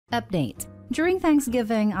Update. During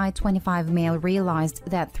Thanksgiving, I, 25 male, realized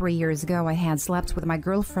that 3 years ago I had slept with my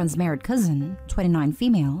girlfriend's married cousin, 29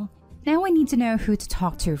 female. Now I need to know who to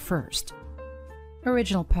talk to first.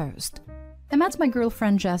 Original post. I met my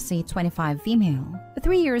girlfriend Jessie, 25 female,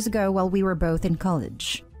 3 years ago while we were both in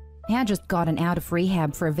college. I had just gotten out of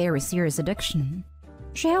rehab for a very serious addiction.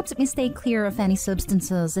 She helped me stay clear of any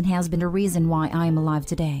substances and has been the reason why I am alive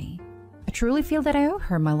today. I truly feel that I owe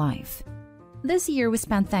her my life. This year we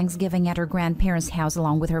spent Thanksgiving at her grandparents' house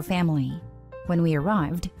along with her family. When we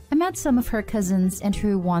arrived, I met some of her cousins and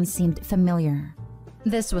who once seemed familiar.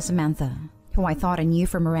 This was Samantha, who I thought I knew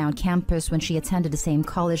from around campus when she attended the same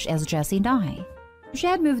college as Jessie and I. She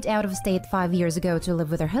had moved out of state 5 years ago to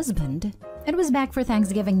live with her husband and was back for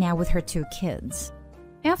Thanksgiving now with her 2 kids.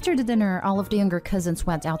 After the dinner, all of the younger cousins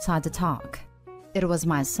went outside to talk. It was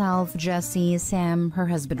myself, Jessie, Sam, her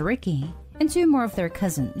husband Ricky, and 2 more of their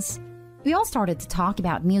cousins. We all started to talk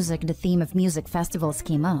about music and the theme of music festivals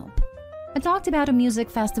came up. I talked about a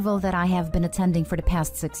music festival that I have been attending for the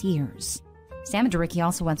past 6 years. Sam and Ricky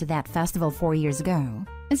also went to that festival 4 years ago,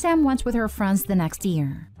 and Sam went with her friends the next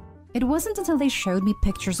year. It wasn't until they showed me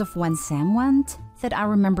pictures of when Sam went that I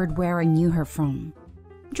remembered where I knew her from.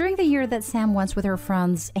 During the year that Sam went with her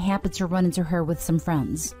friends, I happened to run into her with some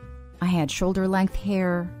friends. I had shoulder-length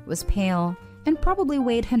hair, was pale, and probably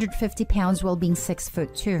weighed 150 pounds while being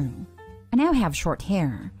 6'2". I now have short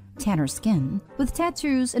hair, tanner skin, with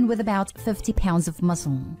tattoos and with about 50 pounds of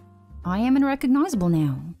muscle. I am unrecognizable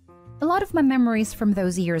now. A lot of my memories from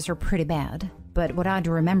those years are pretty bad, but what I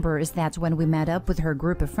do remember is that when we met up with her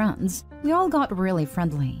group of friends, we all got really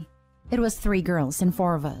friendly. It was 3 girls and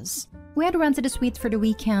 4 of us. We had rented a suite for the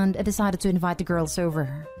weekend and decided to invite the girls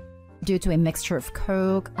over. Due to a mixture of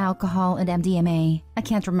coke, alcohol, and MDMA, I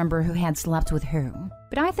can't remember who had slept with who,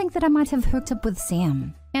 but I think that I might have hooked up with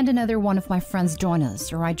Sam, and another one of my friends joined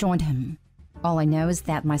us, or I joined him. All I know is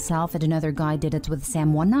that myself and another guy did it with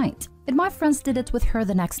Sam one night, and my friends did it with her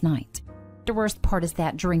the next night. The worst part is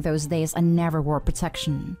that during those days I never wore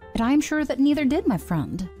protection, and I am sure that neither did my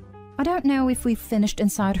friend. I don't know if we finished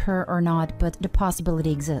inside her or not, but the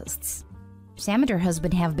possibility exists. Sam and her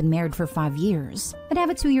husband have been married for 5 years, and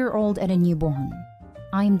have a 2-year-old and a newborn.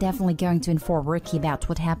 I am definitely going to inform Ricky about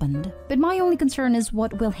what happened, but my only concern is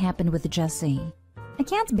what will happen with Jessie. I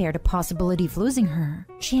can't bear the possibility of losing her.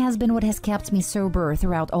 She has been what has kept me sober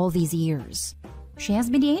throughout all these years. She has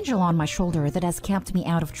been the angel on my shoulder that has kept me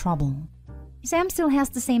out of trouble. Sam still has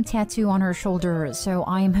the same tattoo on her shoulder, so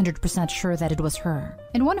I am 100% sure that it was her.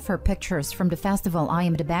 In one of her pictures from the festival, I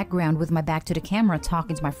am in the background with my back to the camera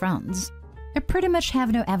talking to my friends. I pretty much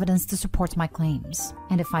have no evidence to support my claims,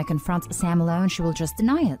 and if I confront Sam alone, she will just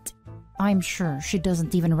deny it. I'm sure she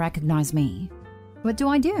doesn't even recognize me. What do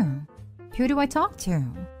I do? Who do I talk to?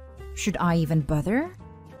 Should I even bother?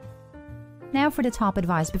 Now for the top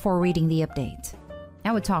advice before reading the update.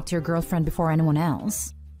 I would talk to your girlfriend before anyone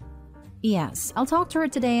else. Yes, I'll talk to her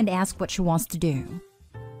today and ask what she wants to do.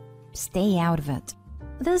 Stay out of it.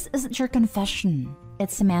 This isn't your confession,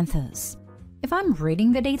 it's Samantha's. If I'm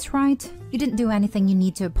reading the dates right, you didn't do anything you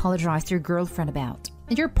need to apologize to your girlfriend about,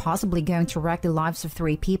 and you're possibly going to wreck the lives of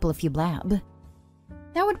 3 people if you blab.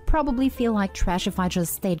 That would probably feel like trash if I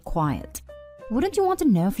just stayed quiet. Wouldn't you want to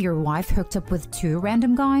know if your wife hooked up with 2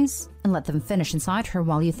 random guys and let them finish inside her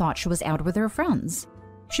while you thought she was out with her friends?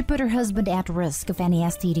 She put her husband at risk of any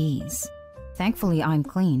STDs. Thankfully, I'm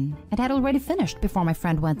clean and had already finished before my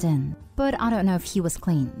friend went in, but I don't know if he was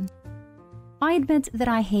clean. I admit that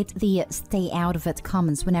I hate the stay out of it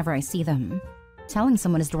comments whenever I see them. Telling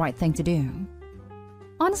someone is the right thing to do.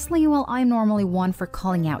 Honestly, while I'm normally one for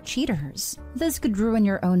calling out cheaters, this could ruin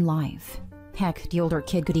your own life. Heck, the older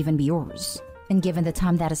kid could even be yours. And given the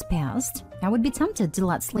time that has passed, I would be tempted to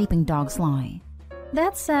let sleeping dogs lie.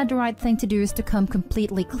 That said, the right thing to do is to come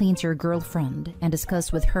completely clean to your girlfriend and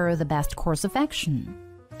discuss with her the best course of action.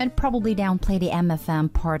 And probably downplay the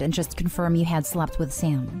MFM part and just confirm you had slept with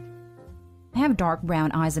Sam. I have dark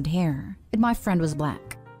brown eyes and hair, and my friend was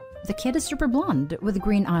black. The kid is super blonde with a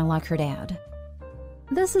green eye like her dad.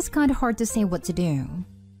 This is kinda hard to say what to do.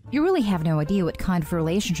 You really have no idea what kind of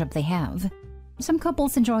relationship they have. Some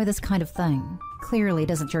couples enjoy this kind of thing. Clearly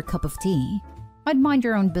it isn't your cup of tea. I'd mind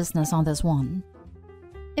your own business on this one.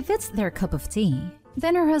 If it's their cup of tea,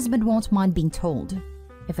 then her husband won't mind being told.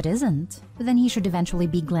 If it isn't, then he should eventually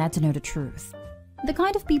be glad to know the truth. The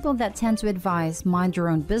kind of people that tend to advise mind your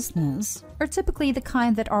own business are typically the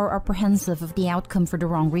kind that are apprehensive of the outcome for the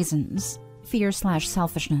wrong reasons.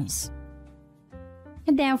 Fear/selfishness.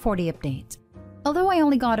 And now for the update. Although I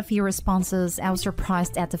only got a few responses, I was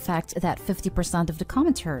surprised at the fact that 50% of the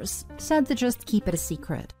commenters said to just keep it a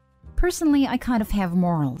secret. Personally, I kind of have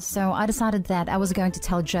morals, so I decided that I was going to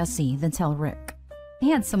tell Jesse, then tell Rick. I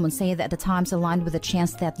had someone say that the times aligned with the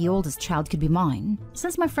chance that the oldest child could be mine,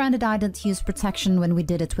 since my friend and I didn't use protection when we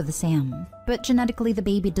did it with Sam. But genetically, the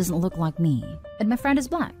baby doesn't look like me, and my friend is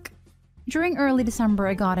black. During early December,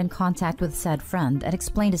 I got in contact with said friend and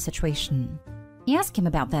explained the situation. I asked him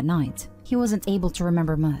about that night. He wasn't able to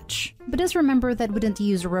remember much, but does remember that we didn't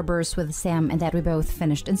use rubbers with Sam and that we both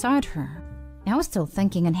finished inside her. I was still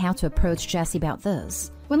thinking on how to approach Jesse about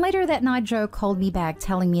this, when later that night Joe called me back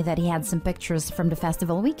telling me that he had some pictures from the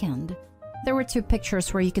festival weekend. There were 2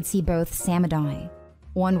 pictures where you could see both Sam and I.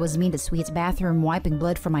 One was me in the suite's bathroom wiping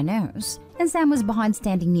blood from my nose, and Sam was behind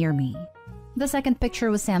standing near me. The second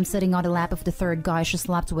picture was Sam sitting on the lap of the third guy she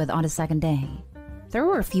slept with on the second day. There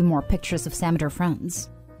were a few more pictures of Sam and her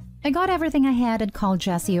friends. I got everything I had and called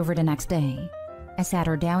Jessie over the next day. I sat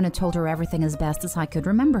her down and told her everything as best as I could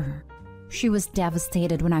remember. She was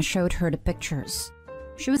devastated when I showed her the pictures.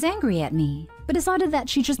 She was angry at me, but decided that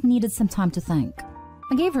she just needed some time to think.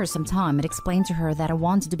 I gave her some time and explained to her that I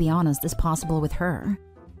wanted to be honest as possible with her.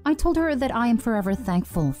 I told her that I am forever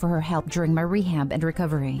thankful for her help during my rehab and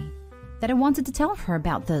recovery. That I wanted to tell her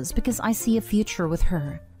about this because I see a future with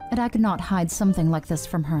her, and I could not hide something like this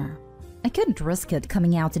from her. I couldn't risk it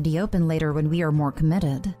coming out in the open later when we are more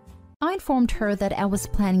committed. I informed her that I was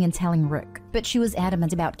planning on telling Rick, but she was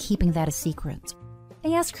adamant about keeping that a secret.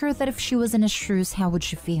 I asked her that if she was in his shoes, how would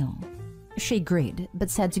she feel? She agreed, but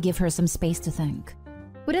said to give her some space to think.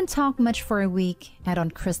 We didn't talk much for a week, and on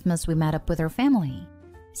Christmas we met up with her family.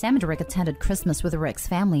 Sam and Rick attended Christmas with Rick's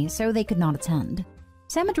family, so they could not attend.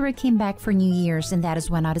 Sam and Rick came back for New Year's, and that is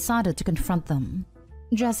when I decided to confront them.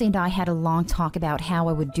 Jessie and I had a long talk about how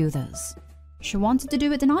I would do this. She wanted to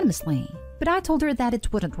do it anonymously, but I told her that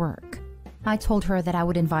it wouldn't work. I told her that I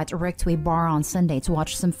would invite Rick to a bar on Sunday to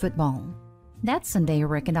watch some football. That Sunday,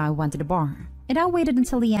 Rick and I went to the bar, and I waited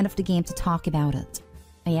until the end of the game to talk about it.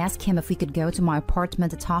 I asked him if we could go to my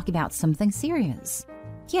apartment to talk about something serious.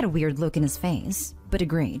 He had a weird look in his face, but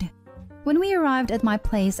agreed. When we arrived at my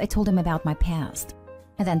place, I told him about my past.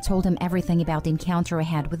 I then told him everything about the encounter I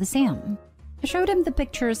had with Sam. I showed him the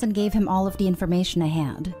pictures and gave him all of the information I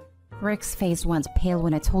had. Rick's face went pale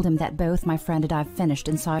when I told him that both my friend and I finished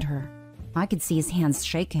inside her. I could see his hands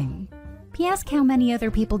shaking. He asked how many other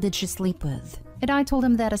people did she sleep with, and I told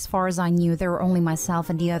him that as far as I knew, there were only myself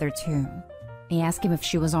and the other 2. I asked him if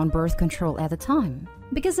she was on birth control at the time,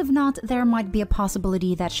 because if not, there might be a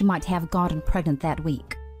possibility that she might have gotten pregnant that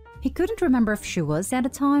week. He couldn't remember if she was at the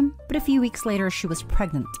time, but a few weeks later she was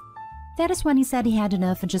pregnant. That is when he said he had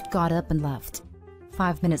enough and just got up and left.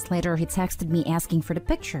 5 minutes later, he texted me asking for the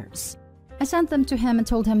pictures. I sent them to him and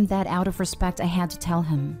told him that out of respect I had to tell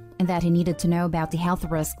him, and that he needed to know about the health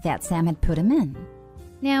risk that Sam had put him in.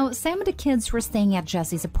 Now, Sam and the kids were staying at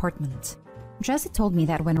Jesse's apartment. Jesse told me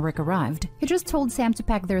that when Rick arrived, he just told Sam to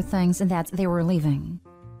pack their things and that they were leaving.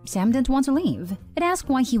 Sam didn't want to leave and asked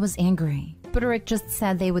why he was angry, but Rick just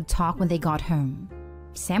said they would talk when they got home.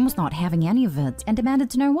 Sam was not having any of it and demanded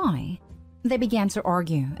to know why. They began to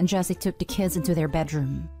argue, and Jesse took the kids into their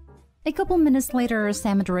bedroom. A couple minutes later,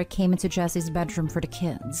 Sam and Rick came into Jesse's bedroom for the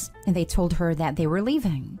kids, and they told her that they were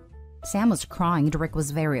leaving. Sam was crying and Rick was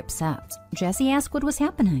very upset. Jesse asked what was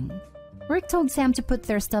happening. Rick told Sam to put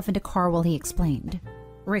their stuff in the car while he explained.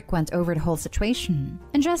 Rick went over the whole situation,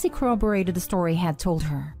 and Jesse corroborated the story he had told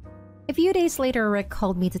her. A few days later, Rick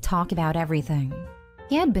called me to talk about everything.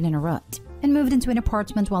 He had been in a rut and moved into an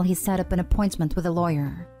apartment while he set up an appointment with a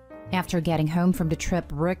lawyer. After getting home from the trip,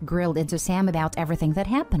 Rick grilled into Sam about everything that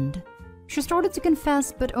happened. She started to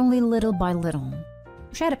confess, but only little by little.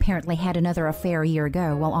 She had apparently had another affair a year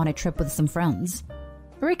ago while on a trip with some friends.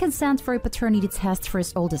 Rick had sent for a paternity test for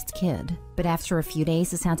his oldest kid, but after a few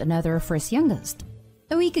days he sent another for his youngest.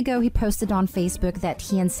 A week ago he posted on Facebook that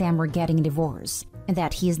he and Sam were getting a divorce, and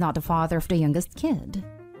that he is not the father of the youngest kid.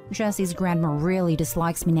 Jesse's grandma really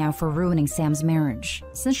dislikes me now for ruining Sam's marriage,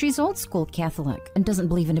 since she's old-school Catholic and doesn't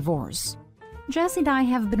believe in divorce. Jesse and I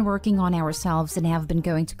have been working on ourselves and have been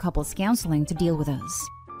going to couples counseling to deal with this.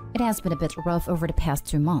 It has been a bit rough over the past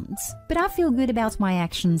 2 months, but I feel good about my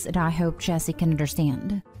actions and I hope Jesse can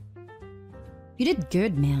understand. You did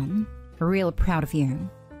good, man. Real proud of you.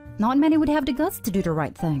 Not many would have the guts to do the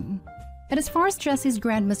right thing. And as far as Jesse's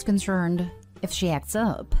grandma's concerned, if she acts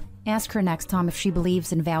up, ask her next time if she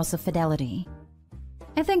believes in vows of fidelity.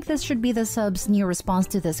 I think this should be the sub's new response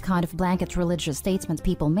to this kind of blanket religious statement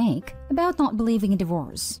people make about not believing in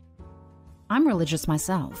divorce. I'm religious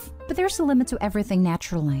myself, but there's a limit to everything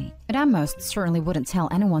naturally, and I most certainly wouldn't tell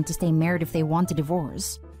anyone to stay married if they want a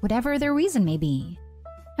divorce, whatever their reason may be.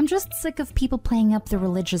 I'm just sick of people playing up the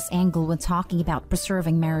religious angle when talking about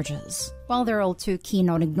preserving marriages, while they're all too keen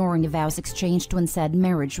on ignoring the vows exchanged when said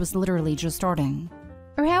marriage was literally just starting.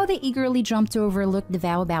 Or how they eagerly jump to overlook the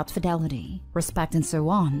vow about fidelity, respect, and so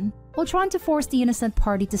on, while trying to force the innocent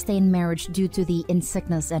party to stay in marriage due to the in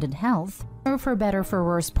sickness and in health, or for better for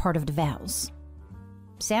worse part of the vows.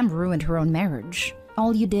 Sam ruined her own marriage.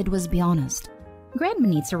 All you did was be honest. Grandma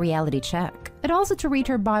needs a reality check, and also to read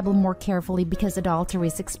her Bible more carefully because adultery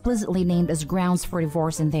is explicitly named as grounds for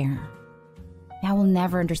divorce in there. I will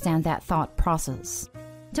never understand that thought process.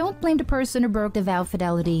 Don't blame the person who broke the vow of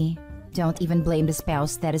fidelity. Don't even blame the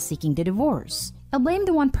spouse that is seeking the divorce. I'll blame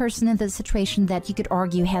the one person in this situation that you could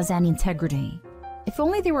argue has any integrity. If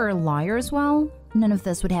only they were a liar as well, none of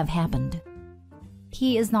this would have happened.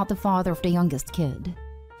 He is not the father of the youngest kid.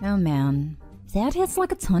 Oh man, that hits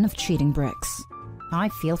like a ton of cheating bricks. I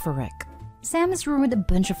feel for Rick. Sam has ruined a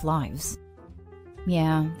bunch of lives.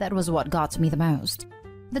 Yeah, that was what got to me the most.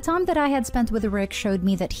 The time that I had spent with Rick showed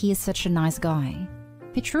me that he is such a nice guy.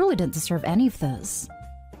 He truly didn't deserve any of this.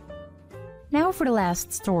 Now for the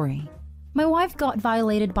last story. My wife got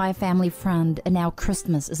violated by a family friend and now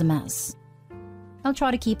Christmas is a mess. I'll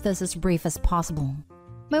try to keep this as brief as possible.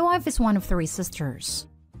 My wife is one of 3 sisters.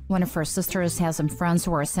 One of her sisters has some friends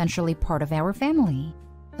who are essentially part of our family.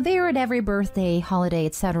 They are at every birthday, holiday,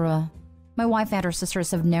 etc. My wife and her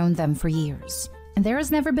sisters have known them for years, and there has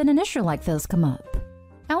never been an issue like this come up.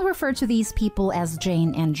 I'll refer to these people as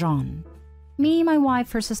Jane and John. Me, my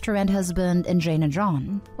wife, her sister and husband, and Jane and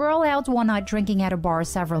John were all out one night drinking at a bar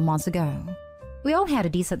several months ago. We all had a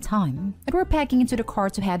decent time, and were packing into the car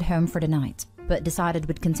to head home for the night, but decided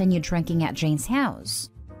we'd continue drinking at Jane's house.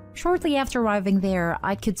 Shortly after arriving there,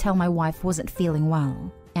 I could tell my wife wasn't feeling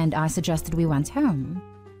well, and I suggested we went home.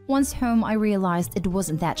 Once home, I realized it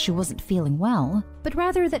wasn't that she wasn't feeling well, but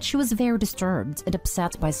rather that she was very disturbed and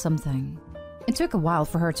upset by something. It took a while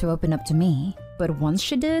for her to open up to me, but once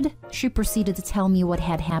she did, she proceeded to tell me what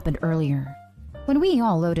had happened earlier. When we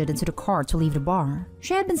all loaded into the car to leave the bar,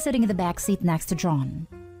 she had been sitting in the back seat next to John.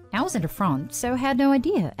 I was in the front, so had no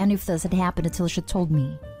idea any of this had happened until she told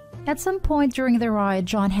me. At some point during the ride,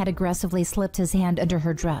 John had aggressively slipped his hand under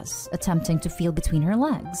her dress, attempting to feel between her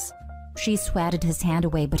legs. She swatted his hand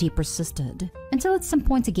away, but he persisted, until at some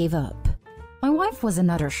point he gave up. My wife was in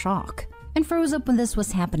utter shock, and froze up when this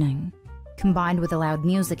was happening. Combined with the loud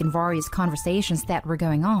music and various conversations that were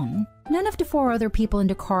going on, none of the 4 other people in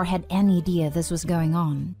the car had any idea this was going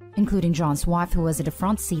on, including John's wife who was in the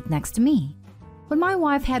front seat next to me. When my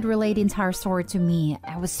wife had relayed the entire story to me,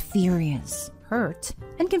 I was furious, hurt,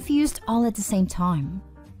 and confused all at the same time.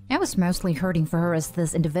 I was mostly hurting for her as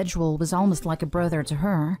this individual was almost like a brother to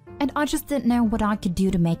her, and I just didn't know what I could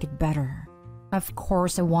do to make it better. Of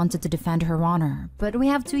course, I wanted to defend her honor, but we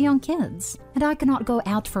have 2 young kids, and I cannot go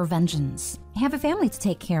out for vengeance. I have a family to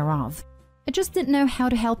take care of. I just didn't know how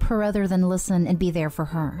to help her other than listen and be there for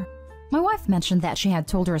her. My wife mentioned that she had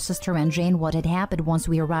told her sister and Jane what had happened once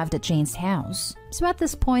we arrived at Jane's house, so at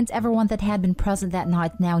this point, everyone that had been present that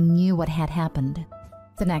night now knew what had happened.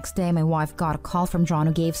 The next day, my wife got a call from John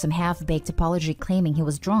who gave some half-baked apology claiming he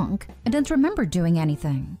was drunk and didn't remember doing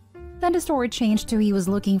anything. Then the story changed to he was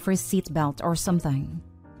looking for his seatbelt or something.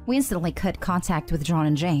 We instantly cut contact with John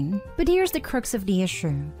and Jane, but here's the crux of the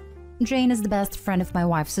issue. Jane is the best friend of my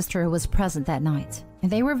wife's sister who was present that night,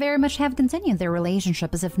 and they were very much have continued their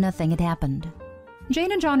relationship as if nothing had happened.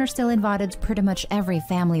 Jane and John are still invited to pretty much every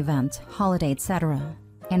family event, holiday, etc.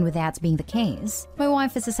 And with that being the case, my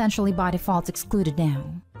wife is essentially by default excluded now.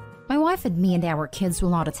 My wife and me and our kids will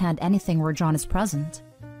not attend anything where John is present.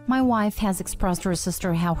 My wife has expressed to her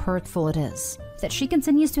sister how hurtful it is that she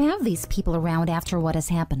continues to have these people around after what has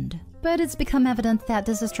happened. But it's become evident that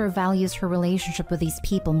the sister values her relationship with these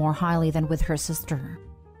people more highly than with her sister.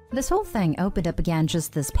 This whole thing opened up again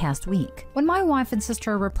just this past week, when my wife and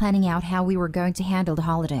sister were planning out how we were going to handle the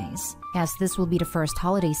holidays, as this will be the first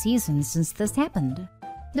holiday season since this happened.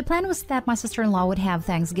 The plan was that my sister-in-law would have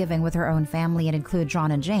Thanksgiving with her own family and include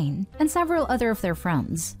John and Jane, and several other of their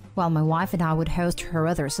friends, while my wife and I would host her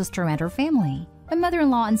other sister and her family, my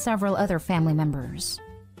mother-in-law and several other family members.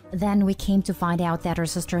 Then we came to find out that her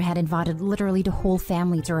sister had invited literally the whole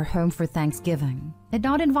family to her home for Thanksgiving, and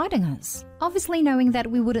not inviting us, obviously knowing that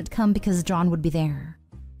we wouldn't come because John would be there.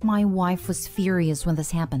 My wife was furious when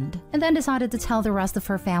this happened, and then decided to tell the rest of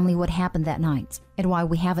her family what happened that night, and why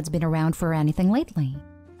we haven't been around for anything lately.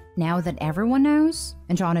 Now that everyone knows,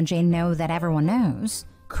 and John and Jane know that everyone knows,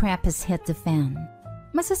 crap has hit the fan.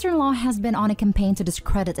 My sister-in-law has been on a campaign to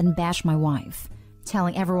discredit and bash my wife,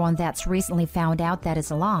 telling everyone that's recently found out that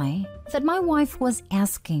it's a lie, that my wife was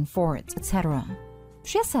asking for it, etc.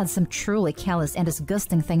 She has said some truly callous and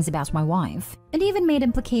disgusting things about my wife, and even made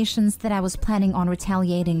implications that I was planning on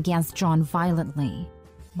retaliating against John violently.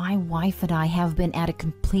 My wife and I have been at a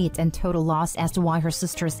complete and total loss as to why her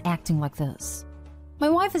sister is acting like this. My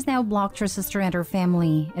wife has now blocked her sister and her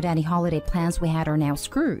family, and any holiday plans we had are now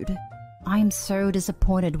screwed. I am so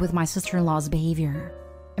disappointed with my sister-in-law's behavior.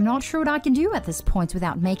 I'm not sure what I can do at this point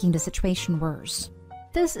without making the situation worse.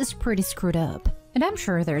 This is pretty screwed up, and I'm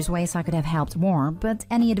sure there's ways I could have helped more, but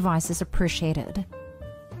any advice is appreciated.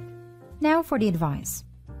 Now for the advice.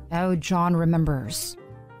 Oh, John remembers.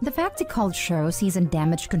 The fact he called shows he's in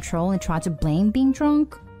damage control and tried to blame being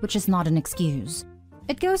drunk, which is not an excuse.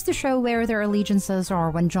 It goes to show where their allegiances are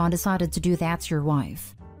when John decided to do that to your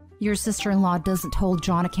wife. Your sister-in-law doesn't hold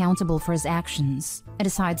John accountable for his actions and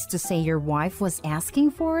decides to say your wife was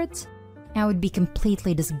asking for it? I would be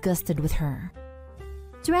completely disgusted with her.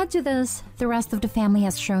 To add to this, the rest of the family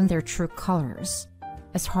has shown their true colors.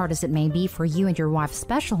 As hard as it may be for you and your wife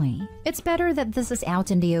especially, it's better that this is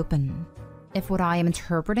out in the open. If what I am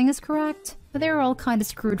interpreting is correct, they're all kind of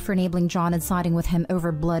screwed for enabling John and siding with him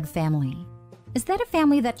over blood family. Is that a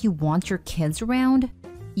family that you want your kids around?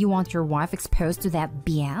 You want your wife exposed to that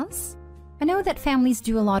BS? I know that families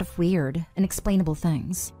do a lot of weird, unexplainable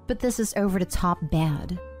things, but this is over-the-top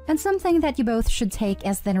bad, and something that you both should take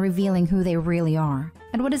as then revealing who they really are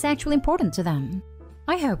and what is actually important to them.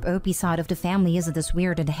 I hope Opie's side of the family isn't as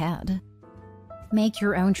weird in the head. Make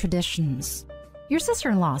your own traditions. Your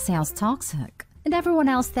sister-in-law sounds toxic, and everyone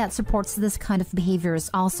else that supports this kind of behavior is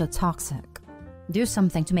also toxic. Do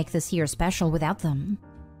something to make this year special without them.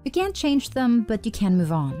 You can't change them, but you can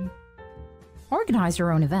move on. Organize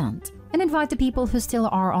your own event and invite the people who still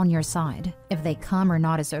are on your side. If they come or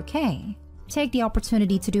not is okay. Take the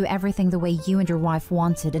opportunity to do everything the way you and your wife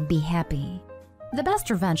wanted and be happy. The best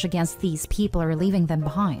revenge against these people are leaving them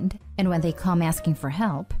behind, and when they come asking for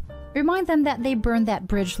help, remind them that they burned that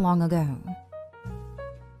bridge long ago.